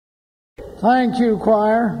Thank you,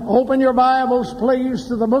 choir. Open your Bibles, please,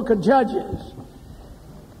 to the book of Judges.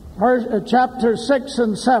 Chapter 6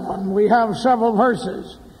 and 7. We have several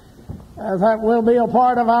verses that will be a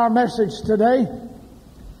part of our message today.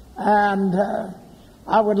 And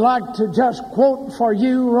I would like to just quote for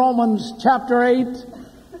you Romans chapter 8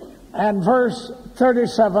 and verse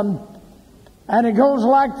 37. And it goes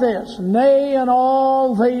like this: Nay, in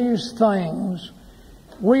all these things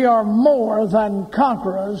we are more than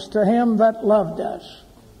conquerors to him that loved us,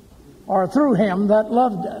 or through him that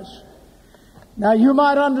loved us. Now you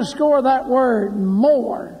might underscore that word,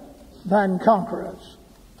 more than conquerors.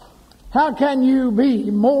 How can you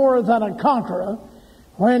be more than a conqueror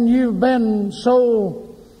when you've been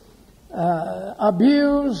so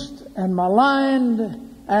abused and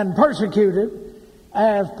maligned and persecuted,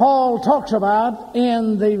 as Paul talks about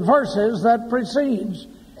in the verses that precedes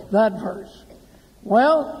that verse?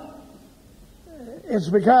 Well, it's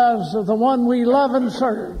because of the one we love and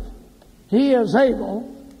serve. He is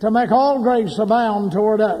able to make all grace abound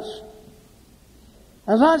toward us.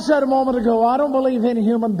 As I said a moment ago, I don't believe any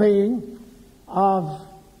human being of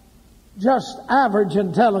just average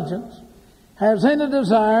intelligence has any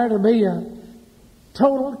desire to be a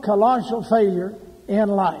total colossal failure in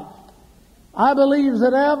life. I believe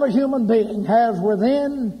that every human being has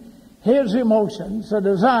within his emotions a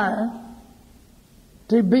desire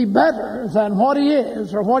to be better than what he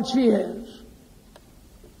is or what she is.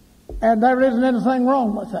 And there isn't anything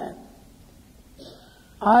wrong with that.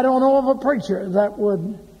 I don't know of a preacher that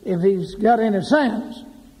would, if he's got any sense,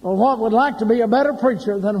 or what would like to be a better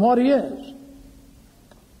preacher than what he is.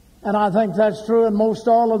 And I think that's true in most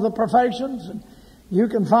all of the professions. And you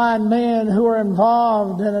can find men who are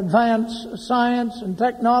involved in advanced science and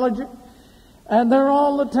technology, and they're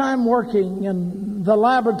all the time working in the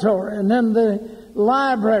laboratory and in the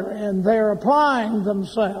library, and they're applying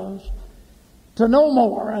themselves to know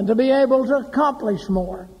more and to be able to accomplish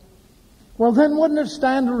more. Well, then wouldn't it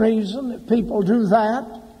stand to reason, if people do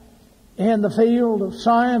that in the field of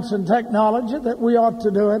science and technology, that we ought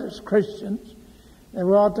to do it as Christians, that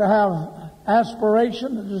we ought to have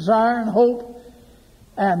aspiration and desire and hope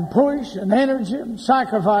and push and energy and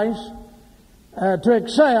sacrifice to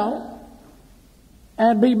excel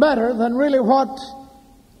and be better than really what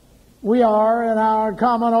we are in our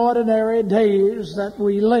common ordinary days that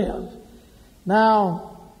we live.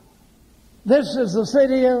 Now, this is the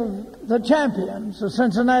city of the champions, the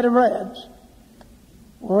Cincinnati Reds.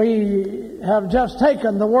 We have just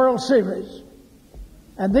taken the World Series.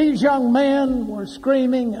 And these young men were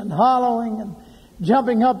screaming and hollering and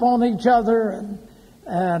jumping up on each other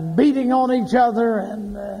and beating on each other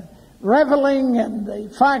and reveling in the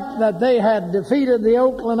fact that they had defeated the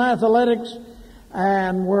Oakland Athletics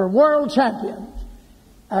and were world champions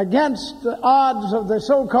against the odds of the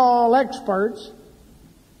so-called experts.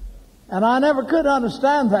 And I never could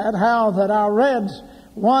understand that, how that our Reds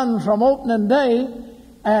won from opening day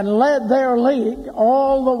and led their league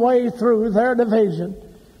all the way through their division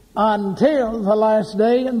until the last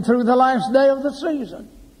day and through the last day of the season.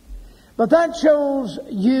 But that shows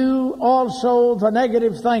you also the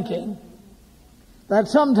negative thinking that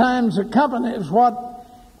sometimes accompanies what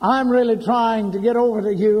I'm really trying to get over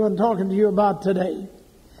to you and talking to you about today.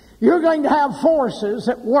 You're going to have forces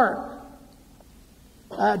at work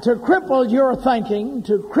to cripple your thinking,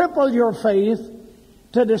 to cripple your faith,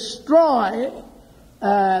 to destroy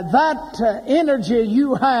that energy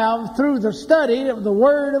you have through the study of the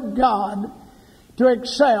Word of God to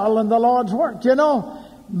excel in the Lord's work. You know,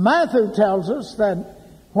 Matthew tells us that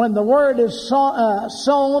when the Word is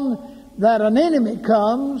sown, that an enemy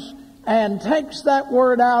comes and takes that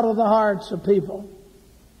Word out of the hearts of people.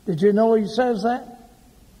 Did you know he says that?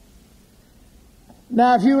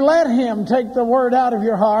 Now, if you let him take the Word out of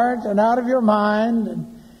your heart and out of your mind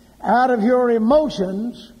and out of your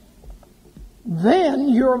emotions, then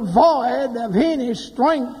you're void of any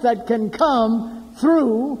strength that can come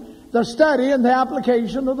through the study and the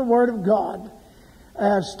application of the Word of God.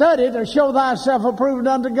 Study to show thyself approved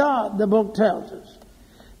unto God, the book tells us.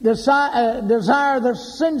 Desire the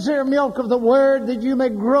sincere milk of the Word that you may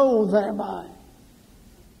grow thereby.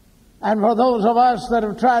 And for those of us that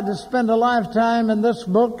have tried to spend a lifetime in this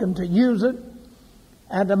book and to use it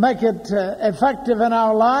and to make it effective in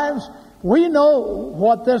our lives, we know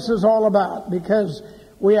what this is all about because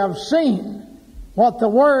we have seen what the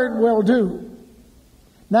Word will do.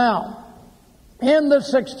 Now, in the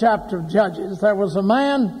 6th chapter of Judges, there was a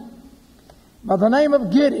man by the name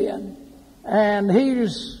of Gideon, and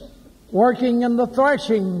he's working in the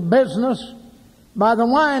threshing business by the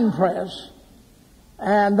wine press.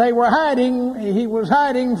 And he was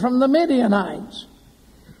hiding from the Midianites.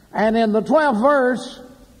 And in the 12th verse,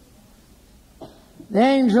 the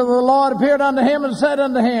angel of the Lord appeared unto him and said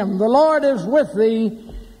unto him, The Lord is with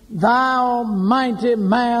thee, thou mighty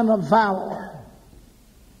man of valor.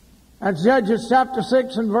 That's Judges chapter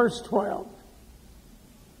 6 and verse 12.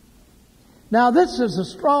 Now this is a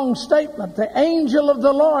strong statement. The angel of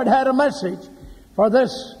the Lord had a message for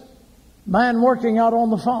this man working out on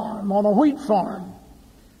the farm, on a wheat farm,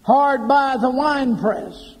 hard by the wine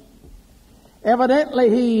press.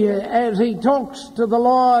 Evidently, as he talks to the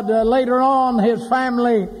Lord later on, his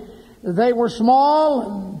family, they were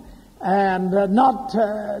small and not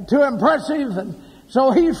too impressive, and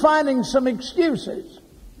so he's finding some excuses.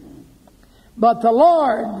 But the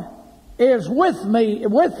Lord is with me,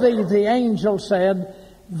 with thee, the angel said,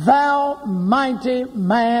 thou mighty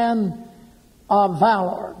man of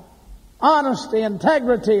valor. Honesty,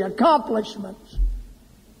 integrity, accomplishments.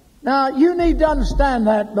 Now, you need to understand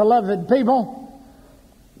that, beloved people.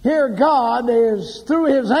 Here God is, through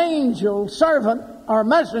His angel, servant, or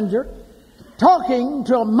messenger, talking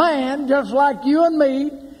to a man just like you and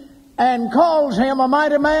me, and calls him a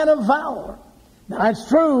mighty man of valor. Now, it's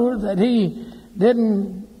true that He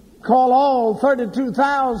didn't call all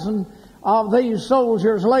 32,000 of these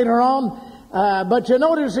soldiers later on, but you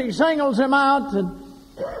notice He singles him out, and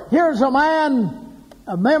here's a man,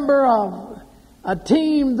 a member of a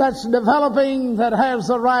team that's developing that has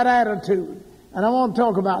the right attitude. And I want to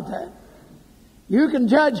talk about that. You can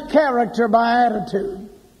judge character by attitude.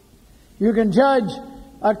 You can judge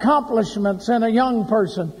accomplishments in a young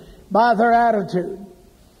person by their attitude.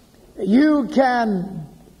 You can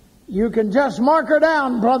just mark her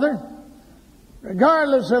down, brother.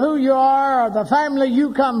 Regardless of who you are or the family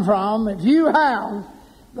you come from, if you have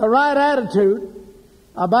the right attitude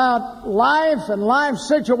about life and life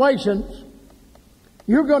situations,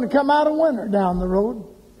 you're going to come out a winner down the road.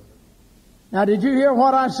 Now, did you hear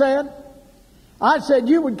what I said? I said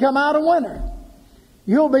you would come out a winner.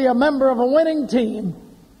 You'll be a member of a winning team.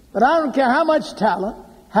 But I don't care how much talent,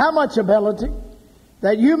 how much ability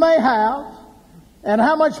that you may have, and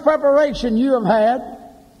how much preparation you have had,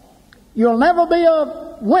 you'll never be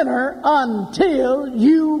a winner until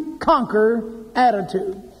you conquer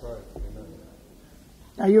attitude.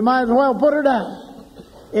 Now, you might as well put her down.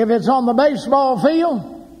 If it's on the baseball field,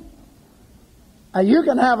 you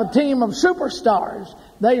can have a team of superstars.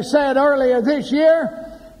 They said earlier this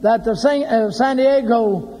year that the San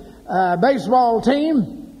Diego baseball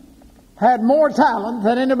team had more talent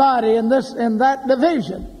than anybody in that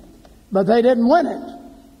division, but they didn't win it.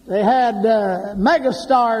 They had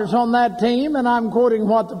megastars on that team, and I'm quoting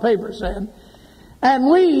what the paper said. And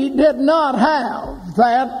we did not have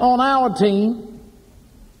that on our team.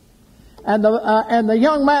 And the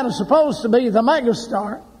young man is supposed to be the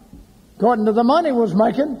megastar, according to the money was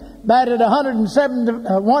making, batted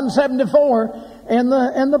 174 in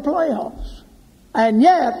the playoffs. And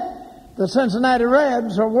yet, the Cincinnati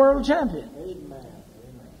Reds are world champion. Amen.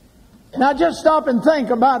 Now just stop and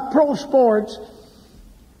think about pro sports,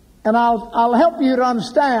 and I'll help you to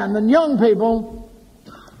understand. And young people,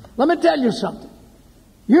 let me tell you something.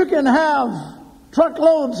 You can have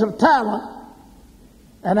truckloads of talent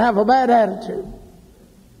and have a bad attitude.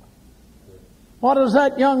 What does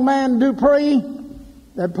that young man Dupree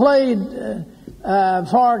that played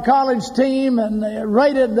for our college team and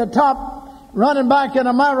rated the top running back in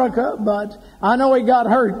America, but I know he got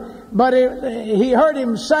hurt, but he hurt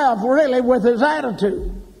himself really with his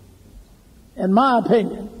attitude, in my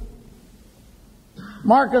opinion.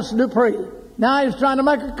 Marcus Dupree. Now he's trying to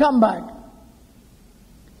make a comeback.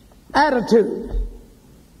 Attitude.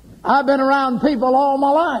 I've been around people all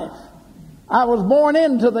my life. I was born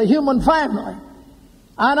into the human family.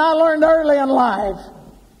 And I learned early in life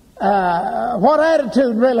what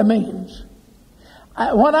attitude really means.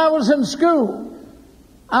 When I was in school,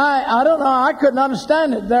 I don't know, I couldn't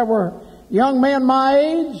understand it. There were young men my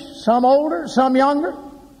age, some older, some younger,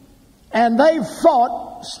 and they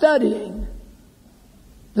fought studying.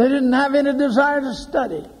 They didn't have any desire to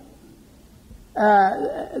study.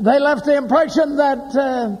 They left the impression that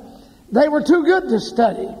they were too good to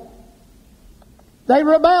study. They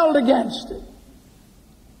rebelled against it.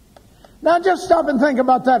 Now just stop and think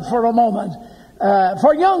about that for a moment.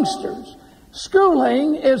 For youngsters,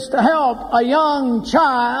 schooling is to help a young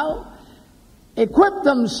child equip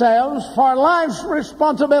themselves for life's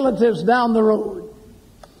responsibilities down the road.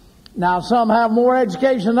 Now some have more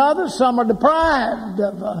education than others. Some are deprived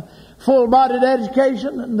of full-bodied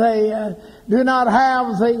education, and they do not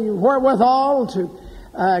have the wherewithal to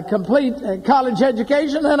complete college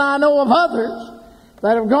education. And I know of others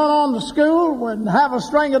that have gone on to school and have a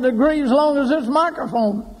string of degrees as long as this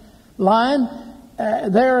microphone line,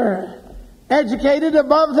 they're educated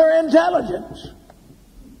above their intelligence.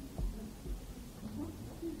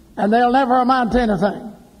 And they'll never amount to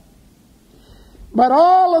anything. But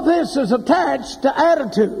all of this is attached to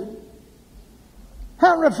attitude.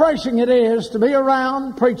 How refreshing it is to be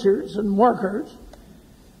around preachers and workers,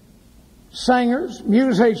 singers,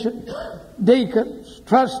 musicians, deacons,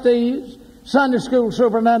 trustees, Sunday school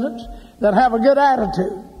superintendents that have a good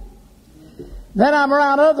attitude. Then I'm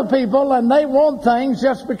around other people and they want things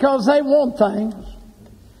just because they want things.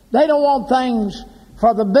 They don't want things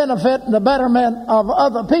for the benefit and the betterment of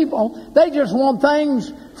other people. They just want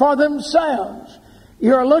things for themselves.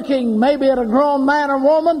 You're looking maybe at a grown man or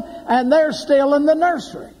woman and they're still in the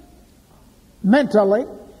nursery. Mentally,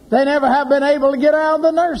 they never have been able to get out of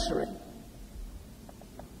the nursery.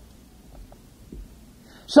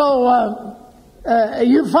 So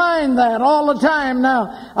you find that all the time.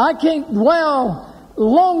 Now, I can't dwell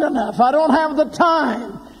long enough. I don't have the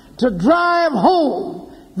time to drive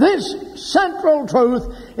home this central truth.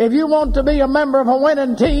 If you want to be a member of a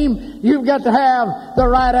winning team, you've got to have the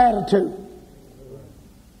right attitude.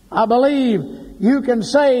 I believe you can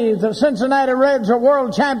say the Cincinnati Reds are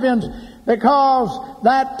world champions because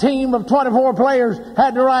that team of 24 players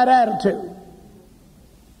had the right attitude.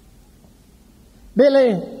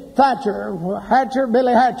 Billy Hatcher,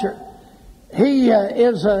 he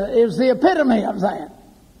is the epitome of that.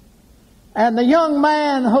 And the young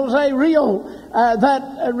man, Jose Rio,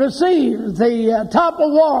 that received the top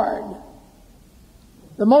award,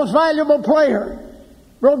 the most valuable player,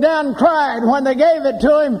 broke down and cried when they gave it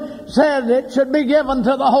to him, said it should be given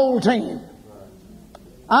to the whole team.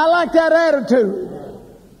 I like that attitude.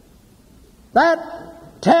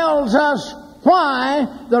 That tells us why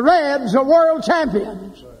the Reds are world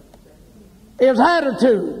champions. Is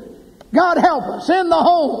attitude. God help us. In the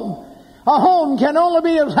home, a home can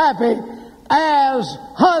only be as happy as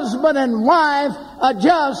husband and wife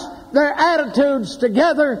adjust their attitudes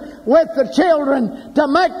together with the children to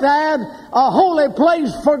make that a holy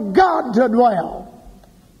place for God to dwell.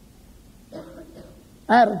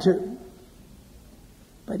 Attitude.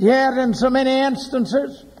 But yet in so many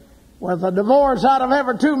instances, with a divorce out of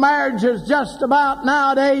every 2 marriages just about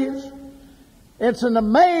nowadays, it's an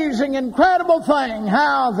amazing, incredible thing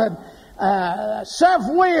how that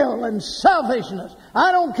self-will and selfishness,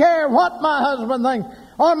 I don't care what my husband thinks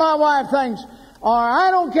or my wife thinks, or I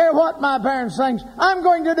don't care what my parents think, I'm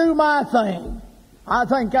going to do my thing. I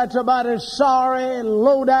think that's about as sorry,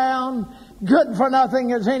 low down, good for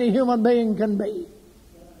nothing as any human being can be.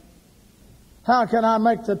 How can I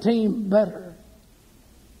make the team better?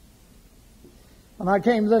 When I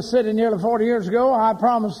came to this city nearly 40 years ago, I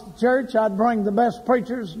promised the church I'd bring the best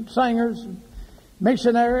preachers and singers and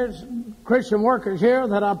missionaries and Christian workers here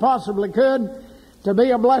that I possibly could to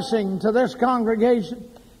be a blessing to this congregation,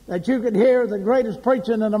 that you could hear the greatest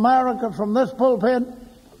preaching in America from this pulpit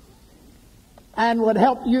and would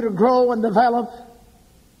help you to grow and develop.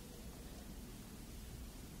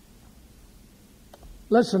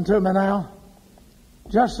 Listen to me now.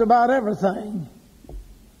 Just about everything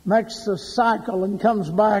makes the cycle and comes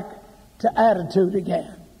back to attitude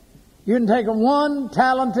again. You can take one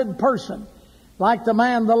talented person, like the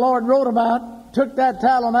man the Lord wrote about, took that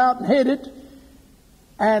talent out and hid it,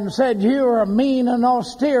 and said, "You are a mean and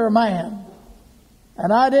austere man."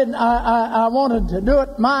 And I wanted to do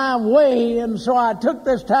it my way, and so I took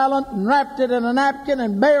this talent and wrapped it in a napkin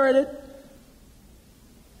and buried it.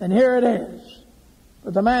 And here it is.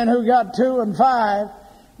 But the man who got 2 and 5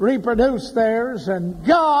 reproduced theirs, and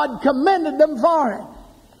God commended them for it.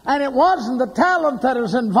 And it wasn't the talent that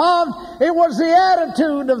was involved, it was the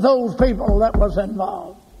attitude of those people that was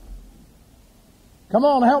involved. Come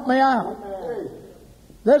on, help me out.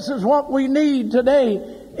 This is what we need today,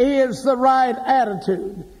 is the right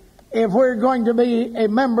attitude if we're going to be a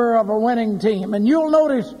member of a winning team. And you'll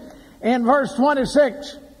notice in verse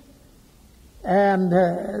 26, and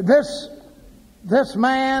this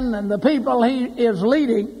man and the people he is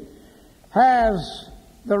leading has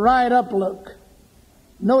the right uplook.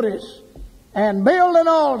 Notice, "And build an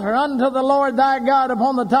altar unto the Lord thy God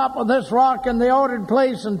upon the top of this rock in the ordered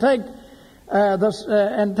place, and take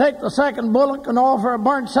the second bullock and offer a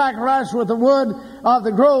burnt sacrifice with the wood of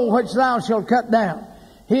the grove which thou shalt cut down."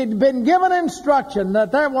 He'd been given instruction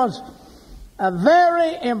that there was a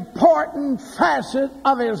very important facet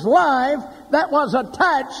of his life that was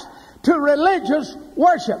attached to religious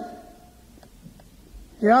worship.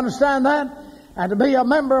 Do you understand that? And to be a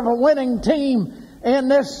member of a winning team in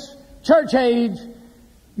this church age,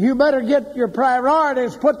 you better get your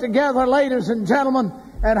priorities put together, ladies and gentlemen,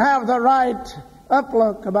 and have the right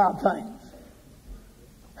uplook about things.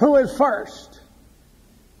 Who is first?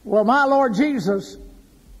 Well, my Lord Jesus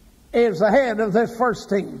is the head of this first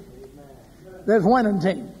team, this winning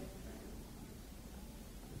team.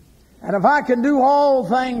 And if I can do all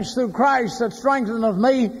things through Christ that strengtheneth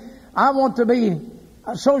me, I want to be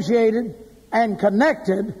associated and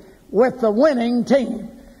connected with the winning team.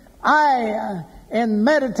 In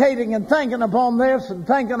meditating and thinking upon this and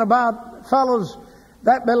thinking about fellows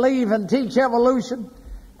that believe and teach evolution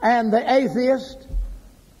and the atheists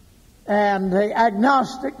and the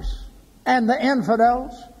agnostics and the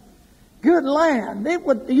infidels, good land,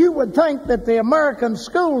 you would think that the American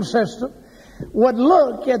school system would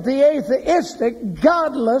look at the atheistic,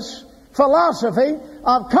 godless philosophy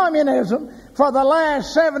of communism for the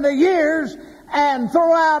last 70 years and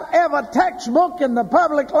throw out every textbook in the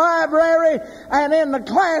public library and in the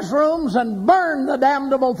classrooms and burn the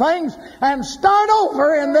damnable things and start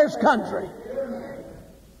over in this country.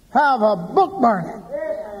 Have a book burning.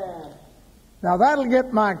 Now that'll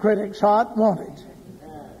get my critics hot, won't it?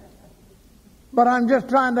 But I'm just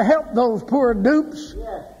trying to help those poor dupes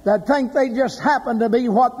that think they just happen to be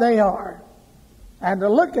what they are. And to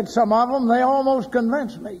look at some of them, they almost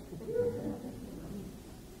convince me.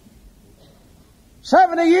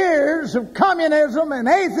 70 years of communism and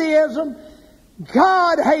atheism,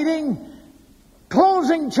 God-hating,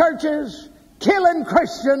 closing churches, killing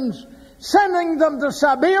Christians, sending them to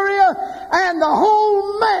Siberia, and the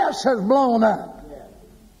whole mess has blown up.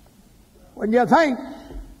 When you think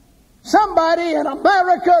somebody in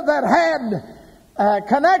America that had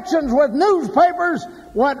connections with newspapers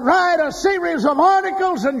would write a series of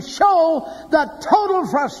articles and show the total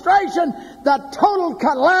frustration, the total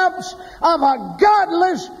collapse of a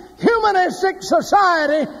godless, humanistic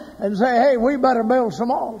society and say, hey, we better build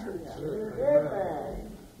some altars.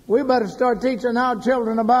 We better start teaching our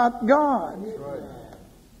children about God.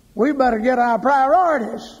 We better get our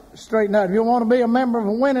priorities straightened out. If you want to be a member of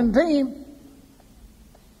a winning team,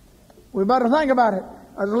 we better think about it.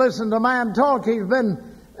 I was listening to a man talk. He's been,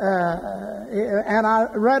 and I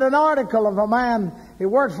read an article of a man. He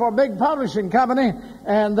works for a big publishing company,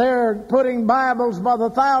 and they're putting Bibles by the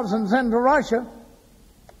thousands into Russia.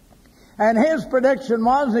 And his prediction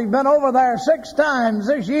was he's been over there 6 times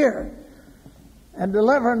this year and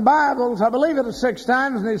delivering Bibles. I believe it was 6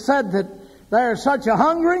 times, and he said that they're such a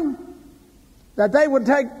hungering that they would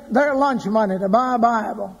take their lunch money to buy a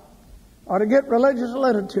Bible or to get religious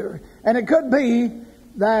literature. And it could be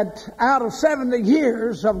that out of 70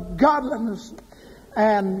 years of godliness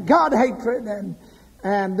and God hatred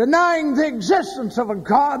and denying the existence of a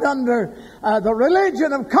God under the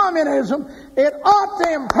religion of communism, it ought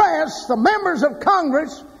to impress the members of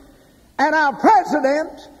Congress and our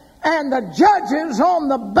president and the judges on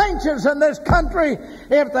the benches in this country,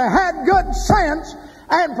 if they had good sense,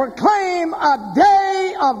 and proclaim a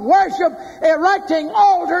day of worship, erecting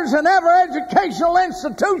altars in every educational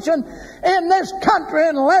institution in this country,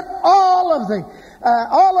 and let all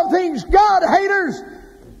of these God haters,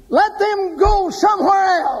 let them go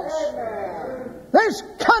somewhere else. This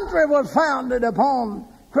country was founded upon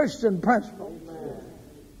Christian principles.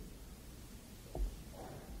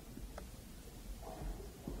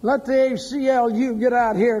 Let the ACLU get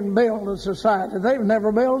out here and build a society. They've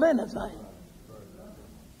never built anything.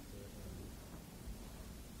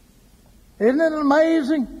 Isn't it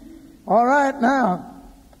amazing? All right, now,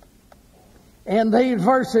 in these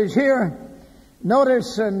verses here,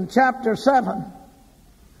 notice in chapter 7,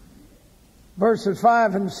 verses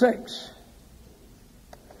 5 and 6.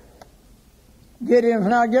 Gideon's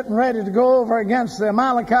now getting ready to go over against the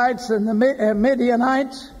Amalekites and the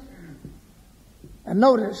Midianites. And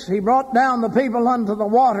notice, he brought down the people unto the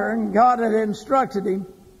water, and God had instructed him.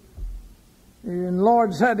 And the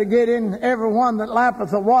Lord said to Gideon, every one that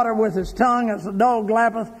lappeth the water with his tongue, as the dog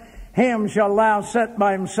lappeth, him shall thou set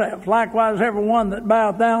by himself. Likewise, every one that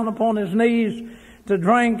boweth down upon his knees to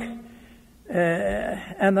drink,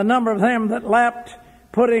 and the number of them that lapped,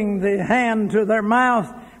 putting the hand to their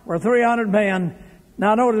mouth, were 300 men.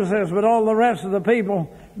 Now notice this, but all the rest of the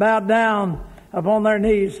people bowed down upon their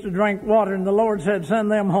knees to drink water, and the Lord said, send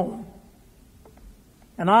them home.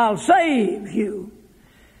 And I'll save you.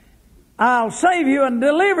 I'll save you and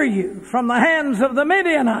deliver you from the hands of the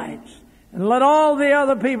Midianites, and let all the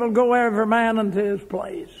other people go every man unto his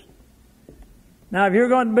place. Now, if you're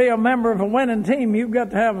going to be a member of a winning team, you've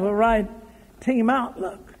got to have the right team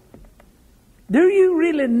outlook. Do you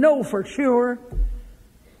really know for sure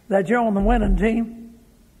that you're on the winning team?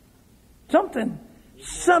 Something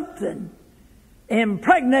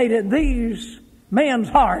impregnated these men's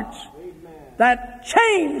hearts that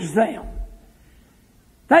changed them,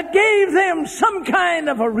 that gave them some kind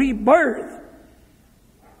of a rebirth.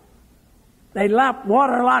 They lapped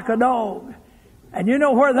water like a dog. And you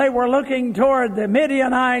know where they were looking? Toward the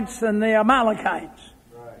Midianites and the Amalekites.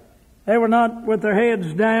 Right. They were not with their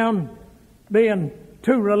heads down, being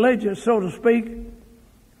too religious, so to speak.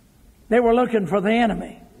 They were looking for the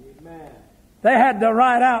enemy. Amen. They had the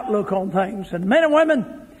right outlook on things. And men and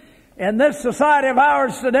women, in this society of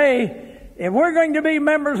ours today, if we're going to be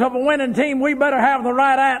members of a winning team, we better have the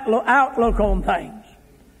right outlook on things.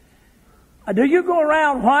 Do you go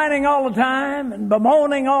around whining all the time and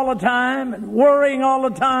bemoaning all the time and worrying all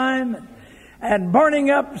the time and burning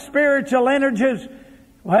up spiritual energies?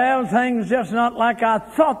 Well, things just not like I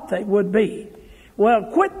thought they would be. Well,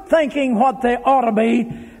 quit thinking what they ought to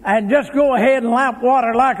be and just go ahead and lap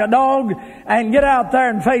water like a dog and get out there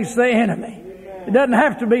and face the enemy. Amen. It doesn't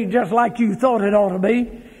have to be just like you thought it ought to be.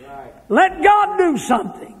 Right. Let God do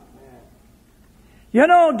something. Amen. You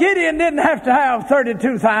know, Gideon didn't have to have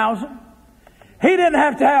 32,000. He didn't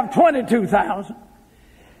have to have 22,000.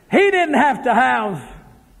 He didn't have to have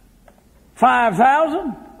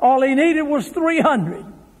 5,000. All he needed was 300.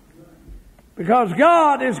 Because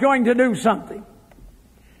God is going to do something.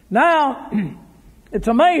 Now, it's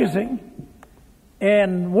amazing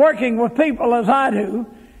in working with people as I do,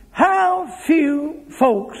 how few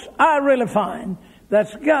folks I really find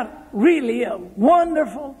that's got really a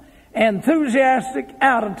wonderful, enthusiastic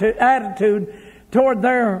attitude toward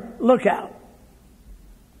their lookout.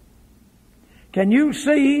 Can you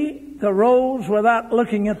see the rose without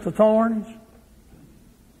looking at the thorns?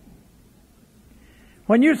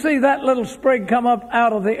 When you see that little sprig come up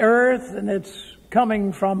out of the earth and it's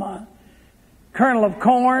coming from a kernel of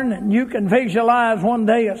corn, and you can visualize one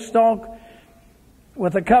day a stalk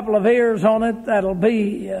with a couple of ears on it that'll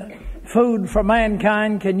be food for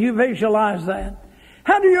mankind. Can you visualize that?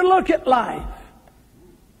 How do you look at life?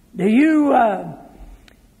 Do you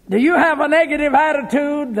have a negative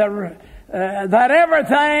attitude that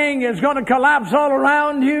everything is going to collapse all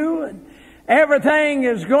around you and everything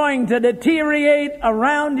is going to deteriorate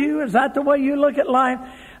around you? Is that the way you look at life?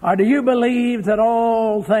 Or do you believe that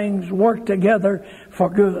all things work together for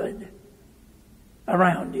good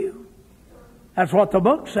around you? That's what the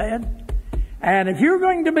book said. And if you're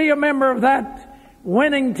going to be a member of that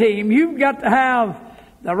winning team, you've got to have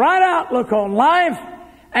the right outlook on life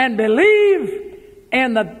and believe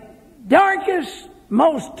in the darkest,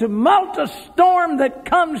 most tumultuous storm that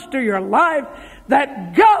comes to your life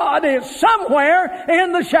that God is somewhere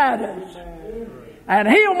in the shadows. And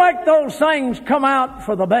He'll make those things come out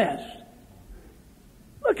for the best.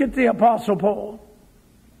 Look at the Apostle Paul.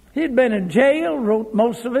 He'd been in jail, wrote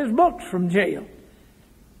most of his books from jail.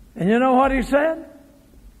 And you know what he said?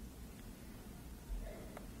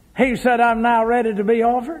 He said, I'm now ready to be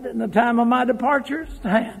offered, and the time of my departure is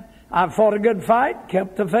at hand. I've fought a good fight,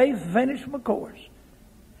 kept the faith, finished my course.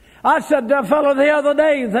 I said to a fellow the other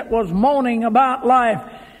day that was moaning about life,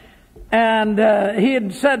 and he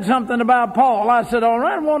had said something about Paul. I said, all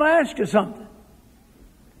right, I want to ask you something.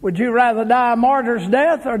 Would you rather die a martyr's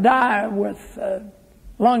death or die with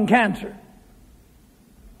lung cancer?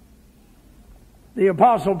 The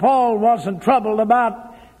Apostle Paul wasn't troubled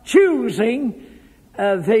about choosing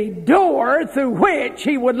the door through which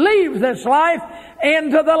he would leave this life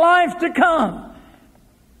into the life to come.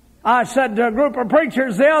 I said to a group of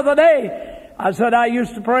preachers the other day, I said, I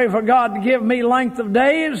used to pray for God to give me length of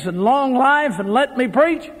days and long life and let me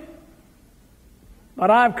preach.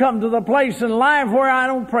 But I've come to the place in life where I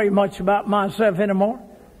don't pray much about myself anymore.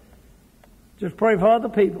 Just pray for other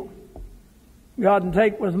people. God can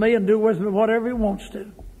take with me and do with me whatever He wants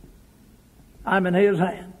to. I'm in His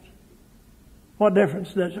hands. What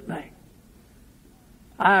difference does it make?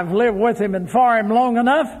 I've lived with Him and for Him long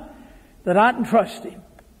enough that I can trust Him.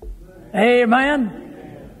 Amen.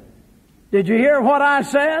 Did you hear what I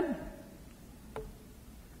said?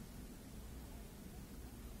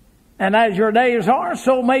 And as your days are,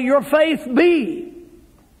 so may your faith be.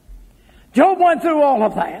 Job went through all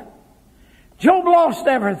of that. Job lost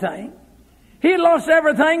everything. He lost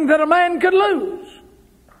everything that a man could lose.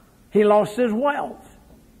 He lost his wealth.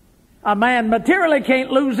 A man materially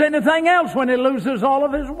can't lose anything else when he loses all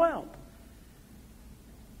of his wealth.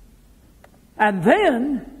 And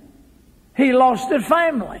then he lost his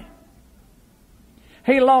family.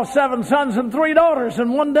 He lost 7 sons and 3 daughters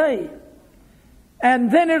in one day.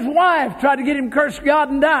 And then his wife tried to get him to curse God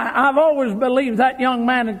and die. I've always believed that young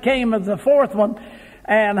man that came as the 4th one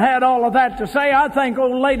and had all of that to say. I think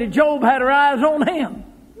old lady Job had her eyes on him.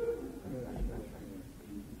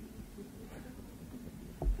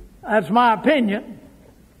 That's my opinion.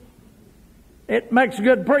 It makes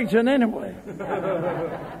good preaching anyway.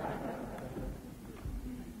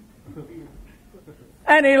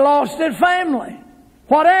 And he lost his family.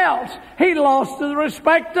 What else? He lost the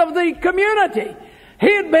respect of the community.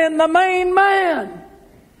 He had been the main man.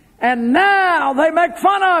 And now they make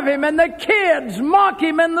fun of him, and the kids mock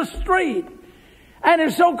him in the street. And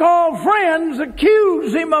his so-called friends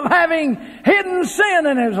accuse him of having hidden sin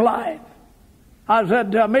in his life. I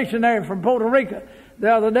said to a missionary from Puerto Rico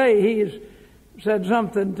the other day, he said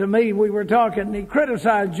something to me. We were talking, he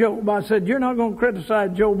criticized Job. I said, "You're not going to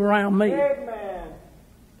criticize Job around me." Amen.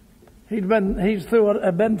 He's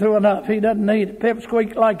been through enough. He doesn't need a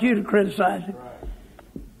pipsqueak like you to criticize him. Right.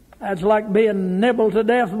 That's like being nibbled to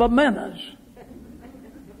death by minnows.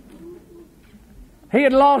 He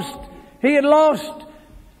had lost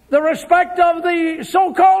the respect of the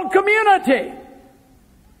so-called community.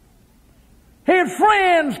 His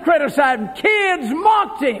friends criticized him. Kids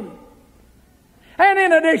mocked him. And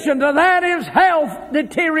in addition to that, his health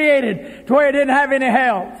deteriorated to where he didn't have any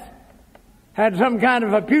health. Had some kind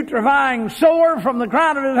of a putrefying sore from the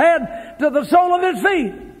crown of his head to the sole of his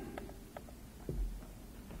feet.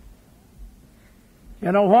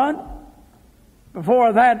 You know what?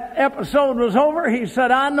 Before that episode was over, he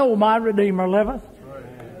said, "I know my Redeemer liveth."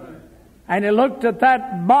 And he looked at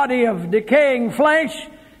that body of decaying flesh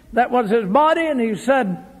that was his body, and he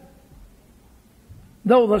said,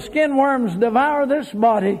 "Though the skin worms devour this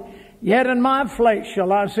body, yet in my flesh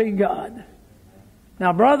shall I see God."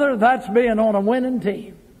 Now, brother, that's being on a winning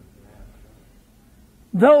team.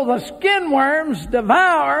 Though the skin worms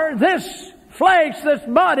devour this flesh, this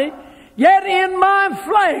body, yet in my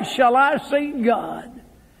flesh shall I see God,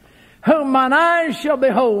 whom mine eyes shall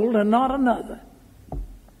behold and not another.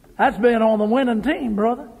 That's being on the winning team,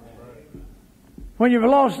 brother. When you've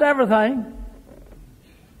lost everything,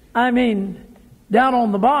 down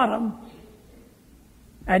on the bottom,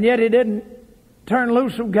 and yet he didn't turn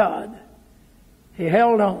loose of God. He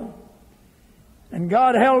held on. And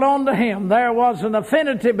God held on to him. There was an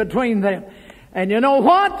affinity between them. And you know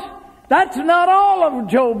what? That's not all of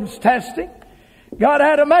Job's testing. God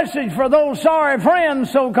had a message for those sorry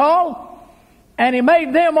friends, so-called, and he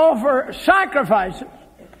made them offer sacrifices.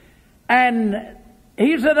 And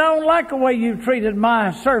he said, "I don't like the way you've treated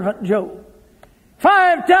my servant Job."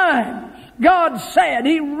 5 times God said,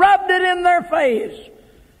 he rubbed it in their face,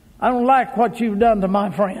 "I don't like what you've done to my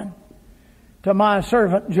friend, to my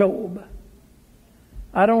servant Job.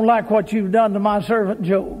 I don't like what you've done to my servant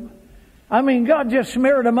Job." God just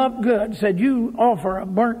smeared him up good, said, "You offer a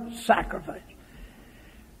burnt sacrifice."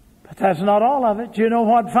 But that's not all of it. You know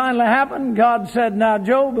what finally happened? God said, "Now,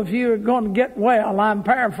 Job, if you're going to get well," I'm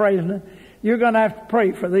paraphrasing it, "you're going to have to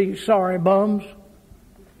pray for these sorry bums."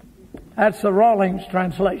 That's the Rawlings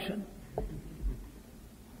translation.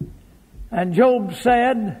 And Job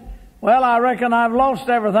said, "Well, I reckon I've lost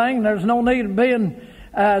everything. There's no need of being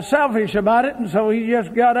selfish about it." And so he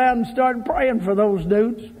just got out and started praying for those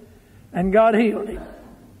dudes. And God healed him.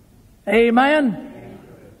 Amen?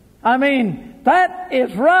 That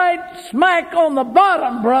is right smack on the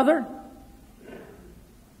bottom, brother.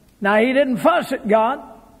 Now, he didn't fuss at God.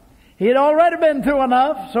 He had already been through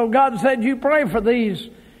enough. So God said, "You pray for these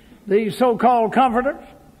so-called comforters."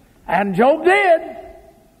 And Job did.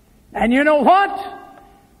 And you know what?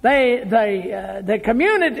 The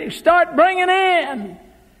community start bringing in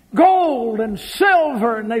gold and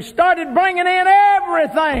silver, and they started bringing in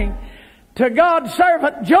everything to God's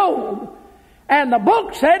servant Job. And the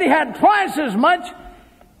book said he had twice as much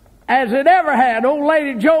as it ever had. Old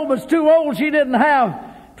lady Job was too old. She didn't have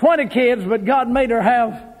 20 kids, but God made her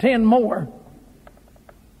have 10 more.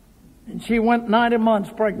 And she went 90 months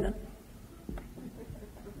pregnant.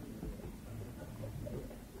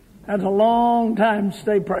 That's a long time to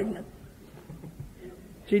stay pregnant.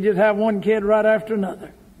 She just had one kid right after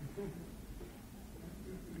another.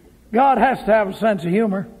 God has to have a sense of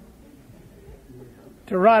humor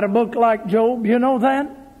to write a book like Job. You know that?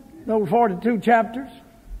 Those 42 chapters.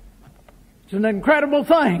 It's an incredible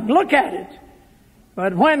thing. Look at it.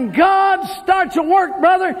 But when God starts a work,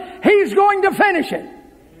 brother, He's going to finish it.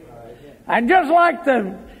 And just like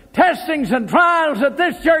the testings and trials that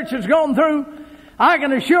this church has gone through, I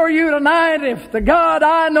can assure you tonight, if the God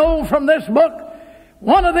I know from this book,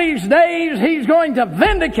 one of these days He's going to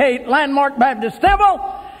vindicate Landmark Baptist Temple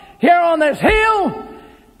here on this hill,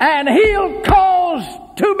 and He'll cause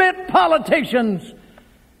two-bit politicians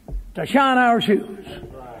to shine our shoes.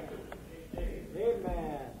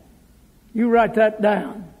 Amen. You write that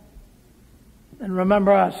down and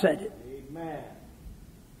remember I said it. Amen.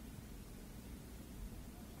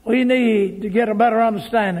 We need to get a better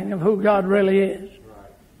understanding of who God really is.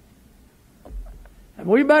 And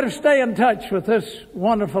we better stay in touch with this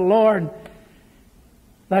wonderful Lord.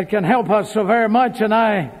 that can help us so very much. And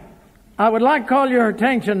I would like to call your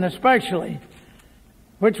attention especially.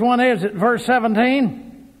 Which one is it? Verse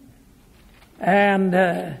 17? And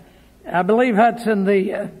I believe that's in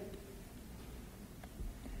the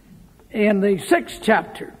 6th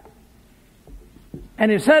chapter. And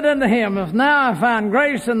he said unto him, If now I find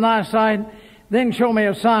grace in thy sight, then show me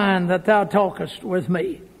a sign that thou talkest with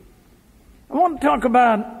me. I want to talk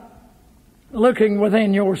about looking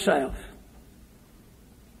within yourself.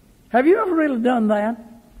 Have you ever really done that?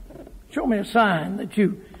 Show me a sign that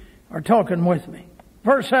you are talking with me.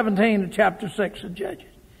 Verse 17 of chapter 6 of Judges.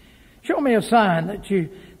 Show me a sign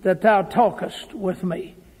that thou talkest with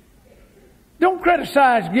me. Don't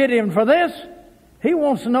criticize Gideon for this. He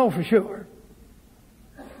wants to know for sure.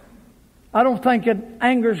 I don't think it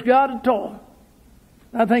angers God at all.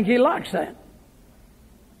 I think He likes that.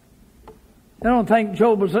 I don't think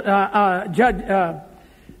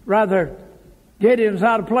Gideon's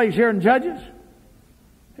out of place here in Judges.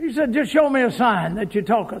 He said, just show me a sign that you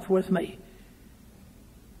talketh with me.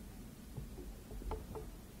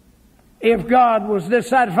 If God was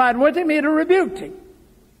dissatisfied with him, He'd have rebuked him.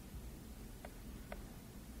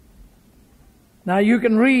 Now you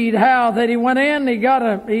can read how that he went in, he got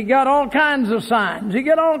all kinds of signs. He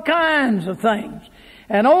got all kinds of things.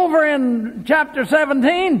 And over in chapter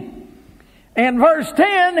 17, in verse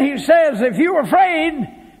 10, he says, if you're afraid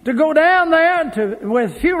to go down there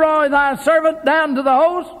with Phuroi thy servant down to the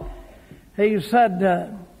host, he said,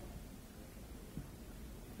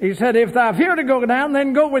 if thou fear to go down,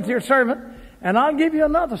 then go with your servant, and I'll give you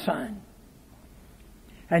another sign.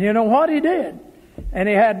 And you know what? He did. And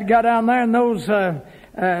he had got down there, and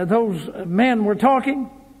those men were talking,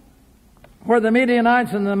 where the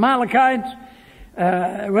Midianites and the Amalekites,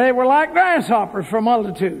 they were like grasshoppers for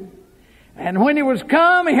multitude. And when he was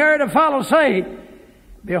come, he heard a fellow say,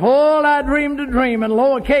 Behold, I dreamed a dream, and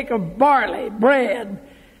lo, a cake of barley, bread,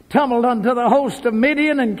 tumbled unto the host of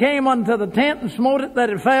Midian, and came unto the tent, and smote it that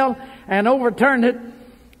it fell, and overturned it,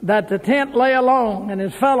 that the tent lay along. And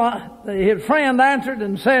his friend answered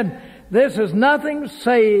and said, This is nothing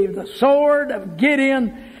save the sword of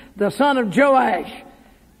Gideon, the son of Joash,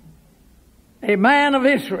 a man of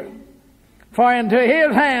Israel. For into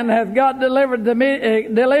his hand hath God delivered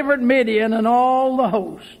Midian and all the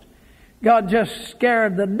host. God just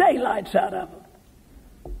scared the daylights out of them.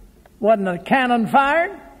 Wasn't a cannon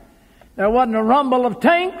fired. There wasn't a rumble of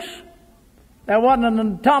tanks. There wasn't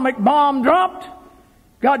an atomic bomb dropped.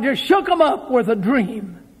 God just shook them up with a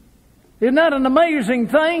dream. Isn't that an amazing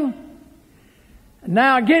thing?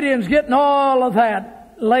 Now Gideon's getting all of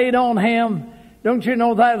that laid on him. Don't you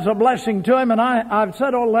know that is a blessing to him? And I've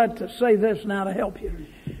said all that to say this now to help you.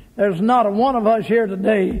 There's not a one of us here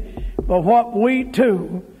today, but what we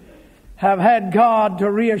too have had God to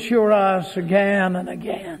reassure us again and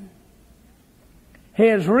again.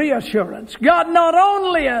 His reassurance. God not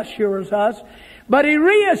only assures us, but He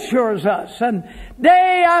reassures us. And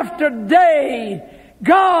day after day,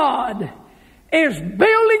 God is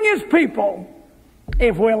building His people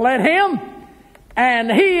if we'll let Him.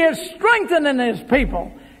 And He is strengthening His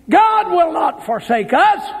people. God will not forsake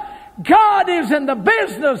us. God is in the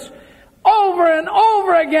business over and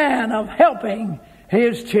over again of helping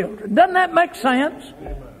His children. Doesn't that make sense?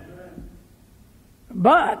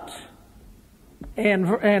 But in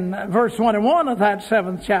verse 21 of that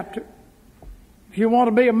 7th chapter, if you want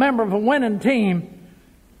to be a member of a winning team,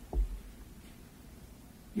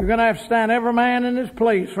 you're going to have to stand every man in his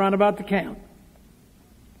place round about the camp.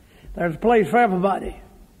 There's a place for everybody.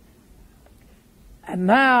 And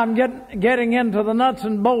now I'm getting into the nuts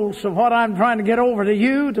and bolts of what I'm trying to get over to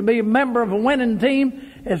you. To be a member of a winning team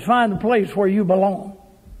is find the place where you belong.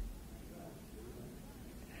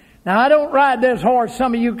 Now I don't ride this horse.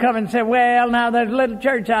 Some of you come and say, well, now there's a little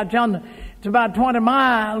church out yonder. It's about 20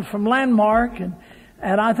 miles from Landmark, and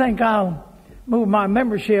I think I'll move my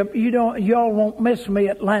membership. Y'all won't miss me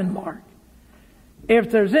at Landmark.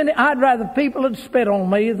 If there's I'd rather people would spit on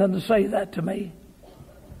me than to say that to me.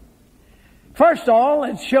 First of all,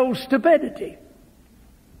 it shows stupidity.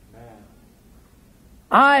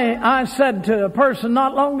 I said to a person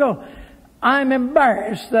not long ago, I'm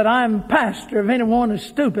embarrassed that I'm pastor of anyone as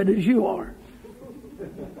stupid as you are.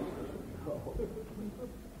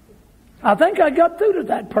 I think I got through to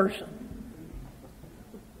that person.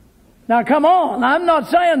 Now come on, I'm not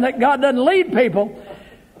saying that God doesn't lead people,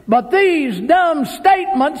 but these dumb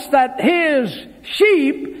statements that His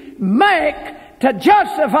sheep make to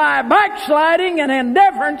justify backsliding and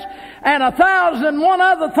indifference and 1,001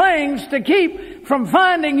 other things to keep from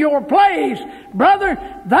finding your place, brother,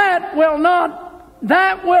 that will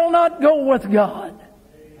not go with God.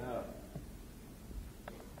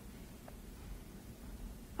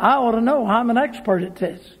 I ought to know. I'm an expert at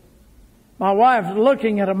this. My wife's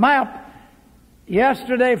looking at a map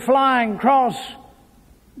yesterday, flying across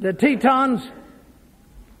the Tetons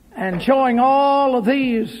and showing all of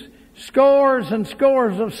these scores and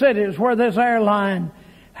scores of cities where this airline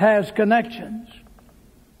has connections.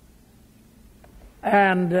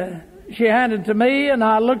 And she handed it to me, and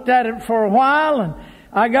I looked at it for a while, and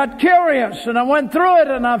I got curious, and I went through it,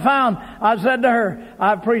 and I said to her,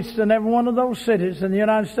 I've preached in every one of those cities in the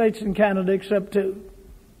United States and Canada except 2.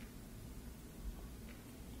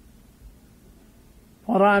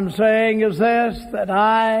 What I'm saying is this, that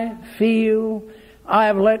I feel I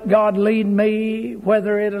have let God lead me,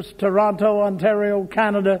 whether it is Toronto, Ontario,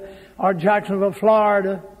 Canada, or Jacksonville,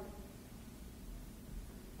 Florida,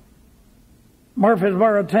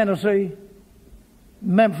 Murfreesboro, Tennessee,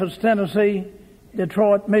 Memphis, Tennessee,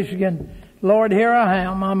 Detroit, Michigan. Lord, here I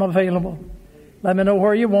am. I'm available. Let me know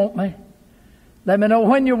where you want me. Let me know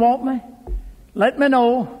when you want me. Let me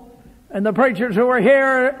know. And the preachers who are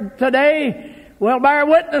here today will bear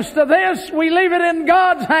witness to this. We leave it in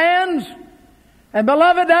God's hands. And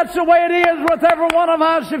beloved, that's the way it is with every one of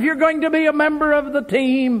us if you're going to be a member of the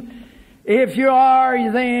team. If you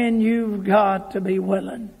are, then you've got to be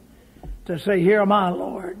willing to say, here am I,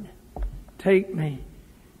 Lord. Take me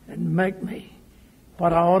and make me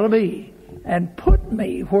what I ought to be and put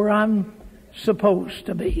me where I'm supposed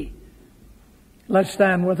to be. Let's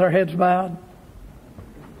stand with our heads bowed.